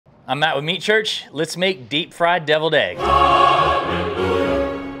I'm Matt with Meat Church. Let's make deep fried deviled egg.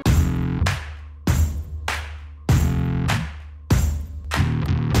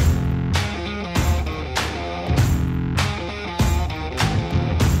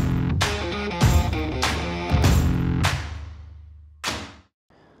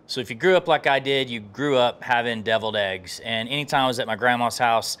 So if you grew up like I did, you grew up having deviled eggs. And anytime I was at my grandma's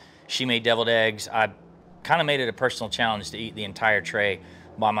house, she made deviled eggs. I kind of made it a personal challenge to eat the entire tray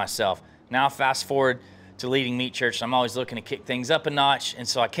by myself. Now fast forward to leading Meat Church, I'm always looking to kick things up a notch. And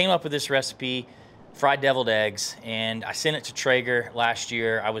so I came up with this recipe, fried deviled eggs, and I sent it to Traeger last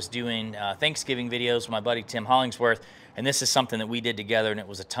year. I was doing Thanksgiving videos with my buddy Tim Hollingsworth, and this is something that we did together, and it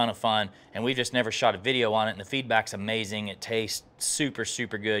was a ton of fun. And we just never shot a video on it, and the feedback's amazing. It tastes super,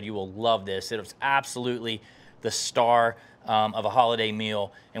 super good. You will love this. It was absolutely the star of a holiday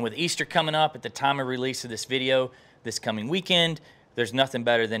meal. And with Easter coming up at the time of release of this video, this coming weekend, there's nothing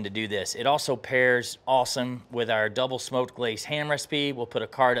better than to do this. It also pairs awesome with our double smoked glazed ham recipe. We'll put a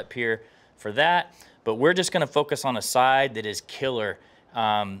card up here for that, but we're just gonna focus on a side that is killer.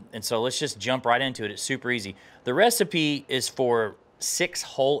 And so let's just jump right into it. It's super easy. The recipe is for 6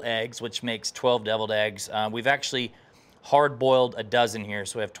 whole eggs, which makes 12 deviled eggs. We've actually hard boiled a dozen here,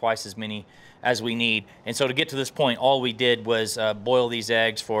 so we have twice as many as we need. And so to get to this point, all we did was boil these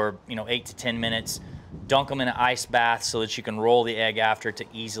eggs for 8 to 10 minutes, dunk them in an ice bath so that you can roll the egg after to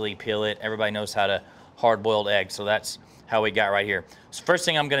easily peel it. Everybody knows how to hard boiled eggs, so that's how we got right here. So first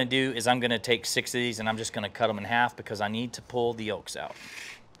thing I'm gonna do is I'm gonna take 6 of these and I'm just gonna cut them in half because I need to pull the yolks out.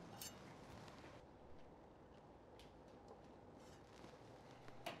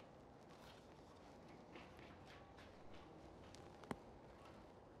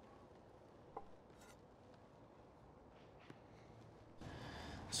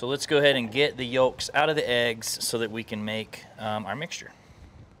 So let's go ahead and get the yolks out of the eggs so that we can make our mixture.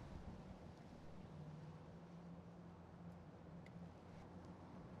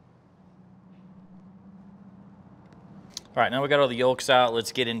 All right, now we got all the yolks out.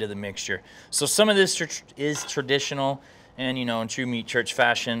 Let's get into the mixture. So some of this is traditional, and in true Meat Church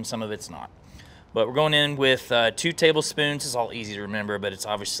fashion, some of it's not. But we're going in with 2 tablespoons. It's all easy to remember, but it's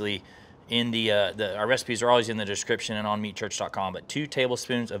obviously in our recipes are always in the description and on meatchurch.com. But 2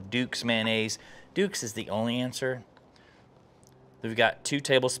 tablespoons of Duke's mayonnaise. Duke's is the only answer. We've got 2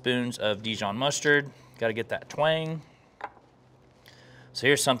 tablespoons of Dijon mustard. Got to get that twang. So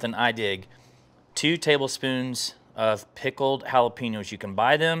here's something I dig: 2 tablespoons of pickled jalapeños. You can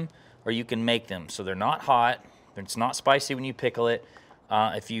buy them or you can make them. So they're not hot. It's not spicy when you pickle it.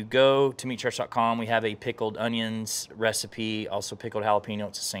 If you go to meatchurch.com, we have a pickled onions recipe, also pickled jalapeno.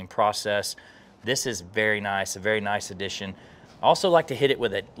 It's the same process. This is very nice, a very nice addition. I also like to hit it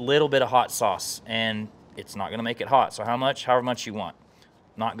with a little bit of hot sauce, and it's not gonna make it hot. So however much you want.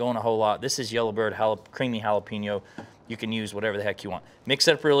 Not going a whole lot. This is Yellowbird creamy jalapeno. You can use whatever the heck you want. Mix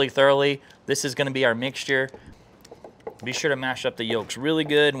it up really thoroughly. This is gonna be our mixture. Be sure to mash up the yolks really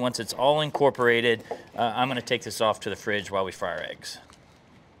good. Once it's all incorporated, I'm gonna take this off to the fridge while we fry our eggs.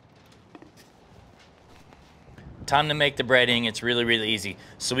 Time to make the breading. It's really, really easy.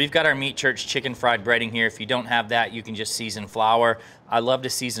 So we've got our Meat Church chicken fried breading here. If you don't have that, you can just season flour. I love to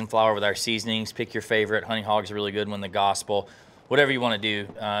season flour with our seasonings. Pick your favorite. Honey Hog's a really good one, the Gospel. Whatever you want to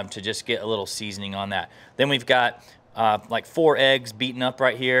do to just get a little seasoning on that. Then we've got like 4 eggs beaten up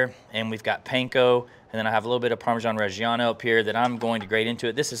right here, and we've got panko, and then I have a little bit of Parmesan Reggiano up here that I'm going to grate into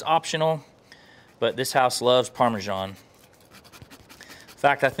it. This is optional, but this house loves Parmesan. In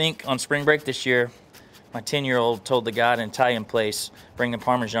fact, I think on spring break this year, my 10-year-old told the guy at an Italian place, bring the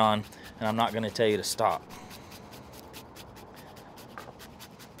Parmesan, and I'm not going to tell you to stop.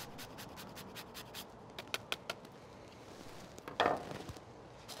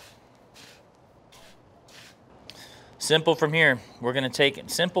 Simple from here. We're going to take it,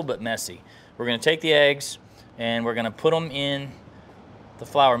 simple but messy. We're going to take the eggs and we're going to put them in the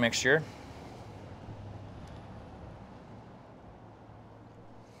flour mixture.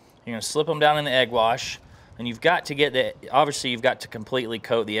 You're going to slip them down in the egg wash, and you've got to obviously you've got to completely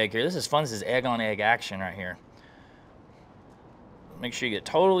coat the egg here. This is fun. This is egg on egg action right here. Make sure you get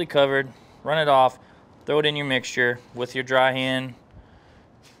totally covered, run it off, throw it in your mixture with your dry hand.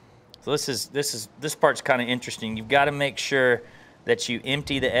 So this part's kind of interesting. You've got to make sure that you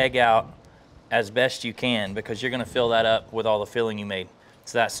empty the egg out as best you can, because you're going to fill that up with all the filling you made.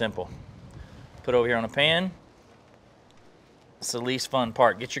 It's that simple. Put it over here on a pan. It's the least fun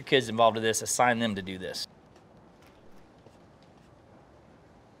part. Get your kids involved in this. Assign them to do this.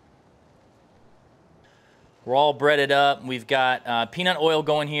 We're all breaded up. We've got peanut oil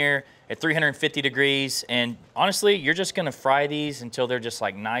going here at 350 degrees. And honestly, you're just gonna fry these until they're just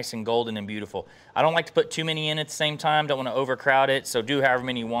like nice and golden and beautiful. I don't like to put too many in at the same time. Don't wanna overcrowd it. So do however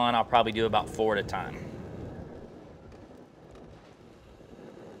many you want. I'll probably do about 4 at a time.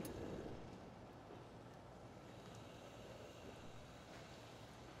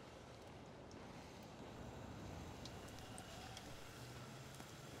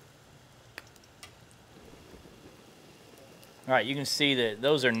 All right, you can see that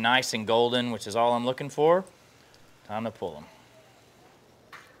those are nice and golden, which is all I'm looking for. Time to pull them.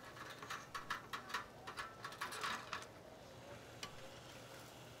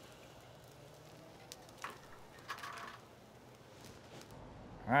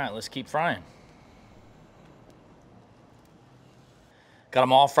 All right, let's keep frying. Got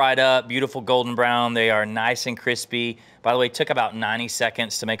them all fried up, beautiful golden brown. They are nice and crispy. By the way, it took about 90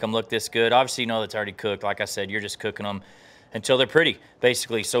 seconds to make them look this good. Obviously, you know that's already cooked. Like I said, you're just cooking them until they're pretty,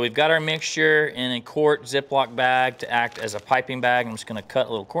 basically. So we've got our mixture in a quart Ziploc bag to act as a piping bag. I'm just gonna cut a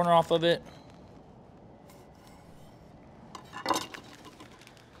little corner off of it.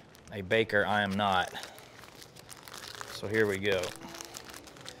 A baker, I am not. So here we go.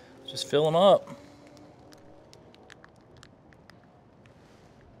 Just fill them up.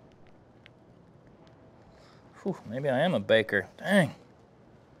 Whew, maybe I am a baker, dang.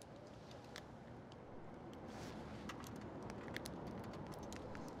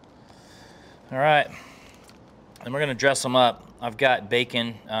 All right, and we're gonna dress them up. I've got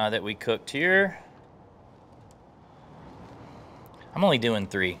bacon that we cooked here. I'm only doing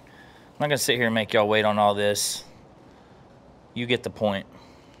 3. I'm not gonna sit here and make y'all wait on all this. You get the point.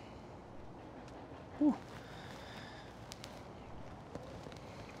 Whew.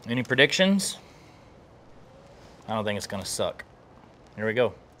 Any predictions? I don't think it's gonna suck. Here we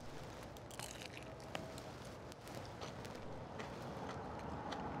go.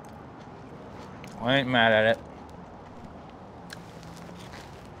 I ain't mad at it.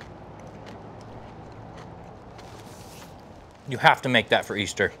 You have to make that for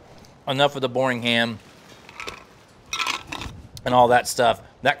Easter. Enough of the boring ham and all that stuff.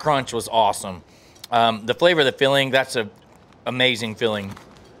 That crunch was awesome. The flavor of the filling, that's an amazing filling.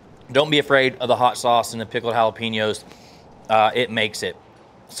 Don't be afraid of the hot sauce and the pickled jalapeños. It makes it.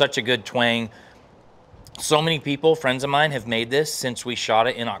 Such a good twang. So many people, friends of mine, have made this since we shot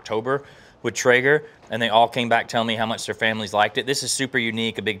it in October with Traeger, and they all came back telling me how much their families liked it. This is super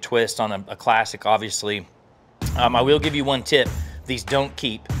unique, a big twist on a classic, obviously. I will give you one tip. These don't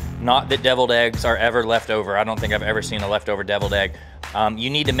keep. Not that deviled eggs are ever left over. I don't think I've ever seen a leftover deviled egg.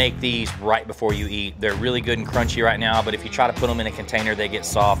 You need to make these right before you eat. They're really good and crunchy right now, but if you try to put them in a container, they get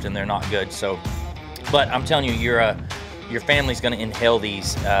soft and they're not good. So, but I'm telling you, your family's gonna inhale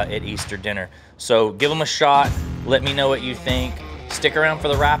these at Easter dinner. So give them a shot. Let me know what you think. Stick around for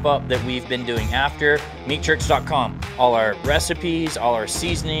the wrap up that we've been doing after. Meatchurch.com. All our recipes, all our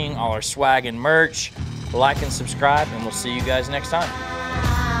seasoning, all our swag and merch. Like and subscribe, and we'll see you guys next time.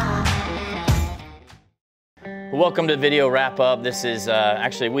 Welcome to the video wrap up. This is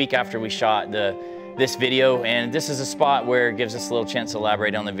actually a week after we shot this video, and this is a spot where it gives us a little chance to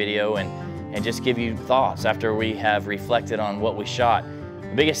elaborate on the video and just give you thoughts after we have reflected on what we shot.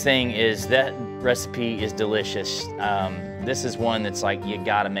 The biggest thing is that recipe is delicious. This is one that's like, you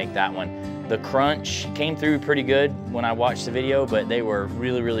gotta make that one. The crunch came through pretty good when I watched the video, but they were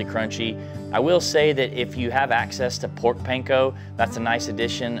really, really crunchy. I will say that if you have access to pork panko, that's a nice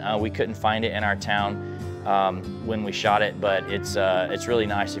addition. We couldn't find it in our town when we shot it, but it's really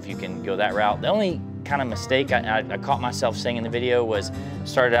nice if you can go that route. The only kind of mistake I caught myself saying in the video was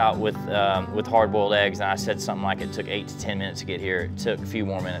started out with hard-boiled eggs, and I said something like it took 8 to 10 minutes to get here. It took a few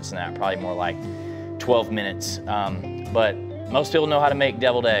more minutes than that, probably more like 12 minutes. But most people know how to make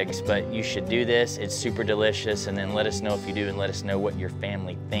deviled eggs, but you should do this. It's super delicious, and then let us know if you do, and let us know what your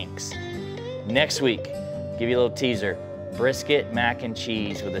family thinks. Next week, give you a little teaser, brisket mac and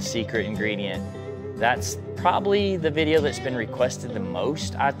cheese with a secret ingredient. That's probably the video that's been requested the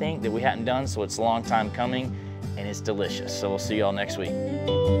most, I think, that we hadn't done, so it's a long time coming, and it's delicious. So we'll see y'all next week.